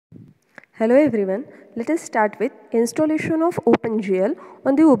Hello everyone, let us start with installation of OpenGL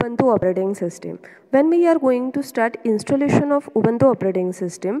on the Ubuntu operating system. When we are going to start installation of Ubuntu operating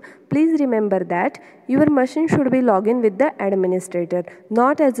system, please remember that your machine should be login with the administrator,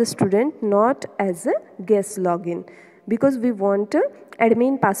 not as a student, not as a guest login, because we want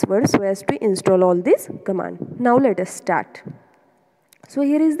admin password so as to install all this command. Now let us start. So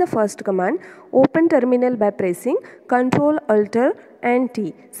here is the first command, open terminal by pressing Ctrl Alt and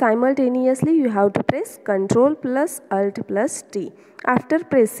T. Simultaneously you have to press Ctrl plus Alt plus T. After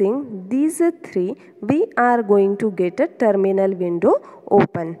pressing these three, we are going to get a terminal window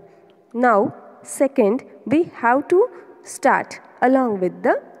open. Now second, we have to start along with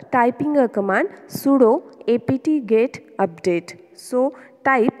the typing a command sudo apt-get update. So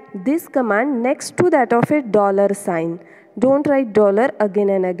type this command next to that of a dollar sign. Don't write dollar again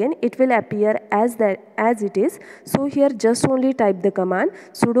and again, it will appear as it is. So here just only type the command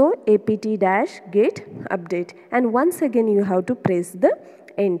sudo apt-get update, and once again you have to press the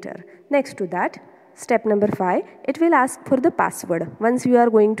enter. Next to that, step number 5, it will ask for the password. Once you are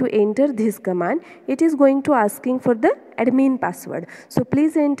going to enter this command, it is going to asking for the admin password. So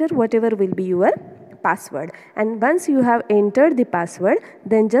please enter whatever will be your password, and once you have entered the password,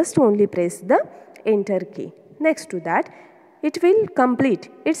 then just only press the enter key. Next to that, it will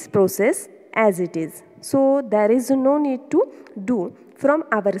complete its process as it is. So there is no need to do from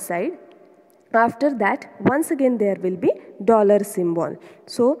our side. After that, once again there will be dollar symbol.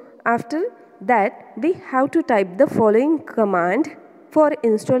 So after that, we have to type the following command for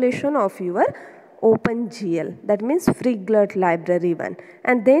installation of your OpenGL, that means Friglet library one,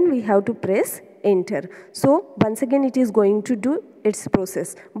 and then we have to press enter. So once again it is going to do its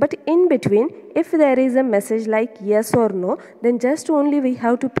process, but in between if there is a message like yes or no, then just only we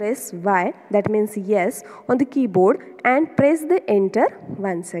have to press Y, that means yes, on the keyboard and press the enter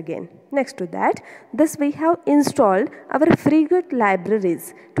once again. Next to that, thus we have installed our Friglet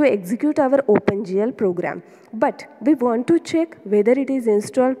libraries to execute our OpenGL program, but we want to check whether it is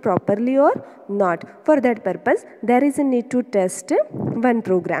installed properly or not. For that purpose, there is a need to test one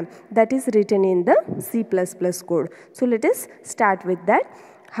program that is written in the C++ code. So let us start with that,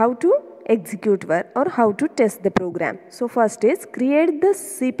 how to execute or how to test the program. So first is create the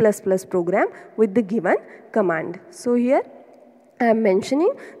C++ program with the given command. So here I am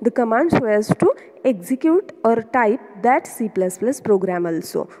mentioning the command so as to execute or type that C++ program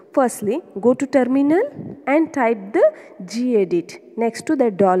also. Firstly, go to terminal and type the gedit next to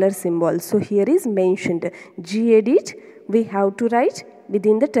the dollar symbol. So here is mentioned gedit, we have to write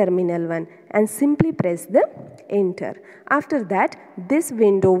within the terminal one and simply press the enter. After that, this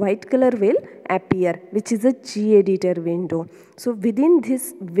window white color will appear, which is a gedit window. So within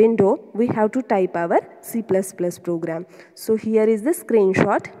this window we have to type our C++ program. So here is the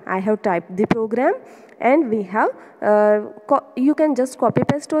screenshot. I have typed the program, and we have you can just copy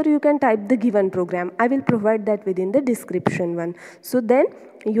paste or you can type the given program. I will provide that within the description one. So then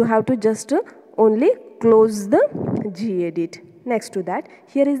you have to just only close the gedit. Next to that,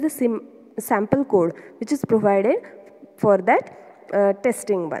 here is the sample code which is provided for that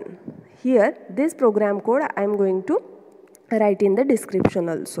testing one. Here this program code I am going to write in the description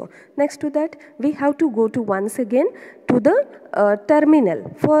also. Next to that, we have to go to once again to the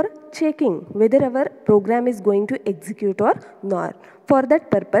terminal for checking whether our program is going to execute or not. For that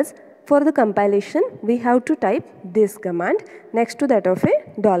purpose, for the compilation, we have to type this command next to that of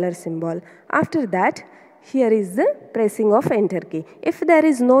a dollar symbol. After that, here is the pressing of enter key. If there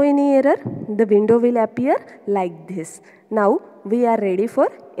is no any error, the window will appear like this. Now we are ready for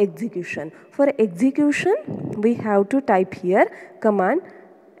execution. For execution, we have to type here command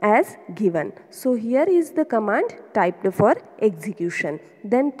as given. So here is the command typed for execution.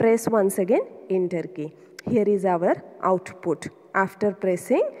 Then press once again enter key. Here is our output after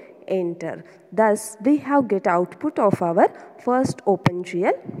pressing enter. Thus we have get output of our first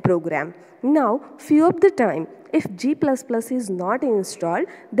OpenGL program. Now few of the time, if G++ is not installed,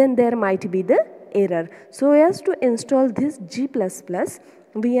 then there might be the error. So as to install this G++,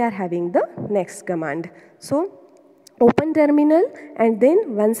 we are having the next command. So open terminal and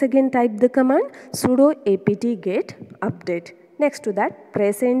then once again type the command sudo apt-get update. Next to that,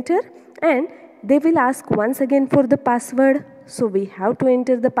 press enter, and they will ask once again for the password. So we have to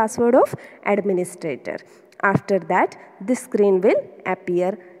enter the password of administrator. After that, this screen will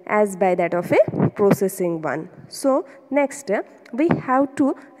appear as by that of a processing one. So next, we have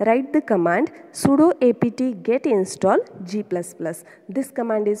to write the command sudo apt-get install G++. This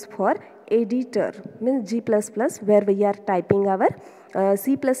command is for editor, means G++, where we are typing our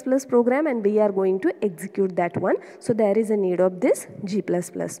C++ program and we are going to execute that one. So there is a need of this G++.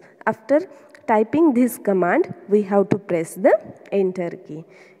 After typing this command, we have to press the enter key.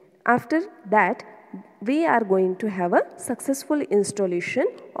 After that, we are going to have a successful installation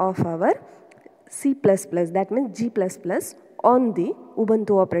of our C++, that means G++, on the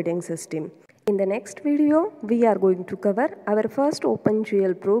Ubuntu operating system. In the next video, we are going to cover our first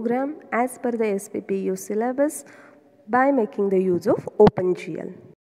OpenGL program as per the SPPU syllabus by making the use of OpenGL.